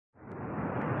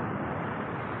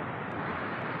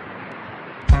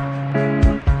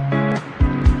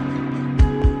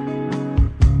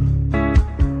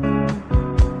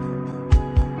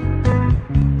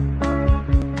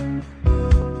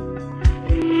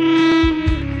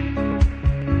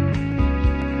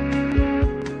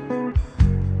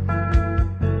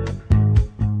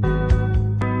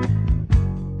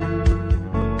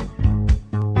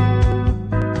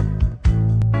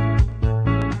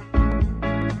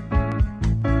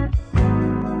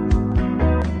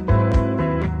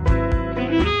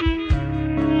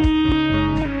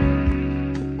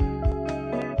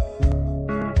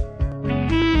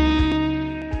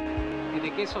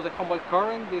In the case of the Humboldt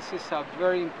Current, this is a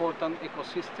very important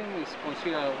ecosystem. It's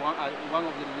considered one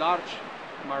of the large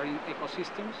marine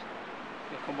ecosystems.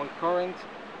 The Humboldt Current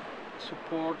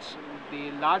supports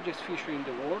the largest fishery in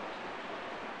the world,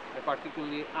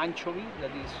 particularly anchovy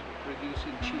that is produced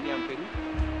in Chile and Peru.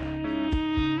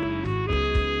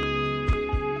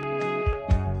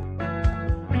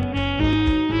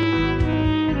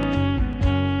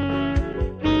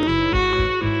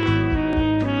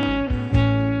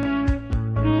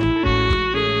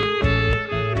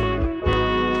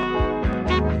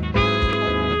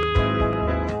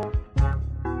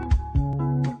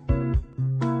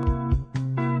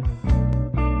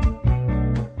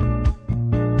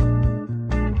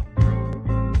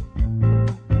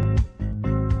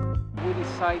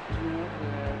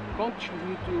 To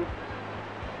contribute to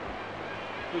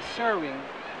preserving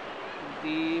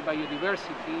the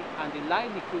biodiversity and the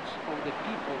livelihoods of the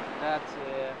people that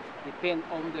depend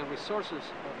on the resources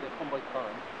of the Humboldt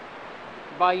Current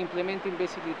by implementing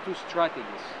basically two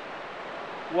strategies.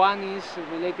 One is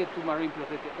related to marine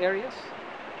protected areas,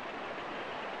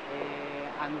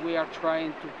 and we are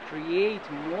trying to create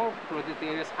more protected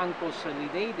areas and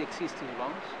consolidate the existing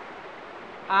ones.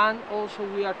 And also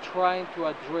we are trying to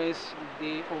address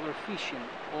the overfishing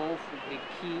of the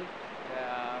key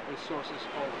resources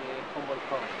of the Humboldt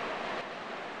Current.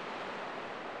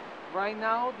 Right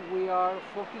now we are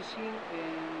focusing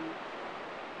in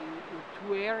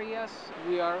two areas.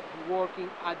 We are working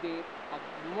at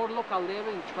more local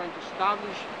level in trying to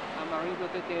establish marine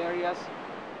protected areas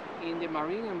in the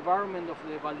marine environment of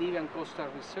the Bolivian Coastal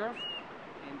Reserve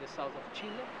in the south of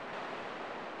Chile.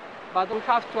 But we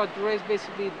have to address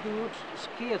basically two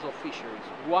scales of fisheries.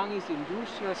 One is the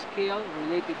industrial scale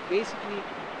related basically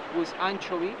with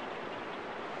anchovy,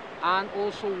 and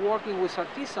also working with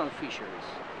artisanal fisheries,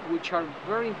 which are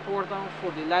very important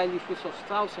for the livelihoods of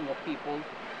thousands of people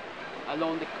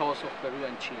along the coast of Peru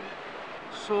and Chile.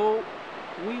 So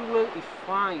we will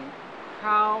define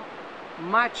how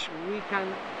much we can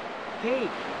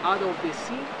take out of the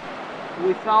sea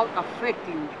without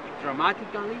affecting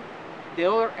dramatically the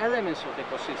other elements of the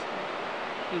ecosystem,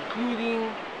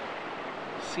 including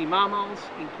sea mammals,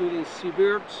 including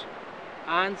seabirds,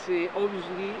 and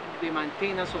obviously the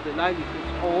maintenance of the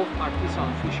livelihoods of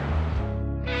artisanal fishermen.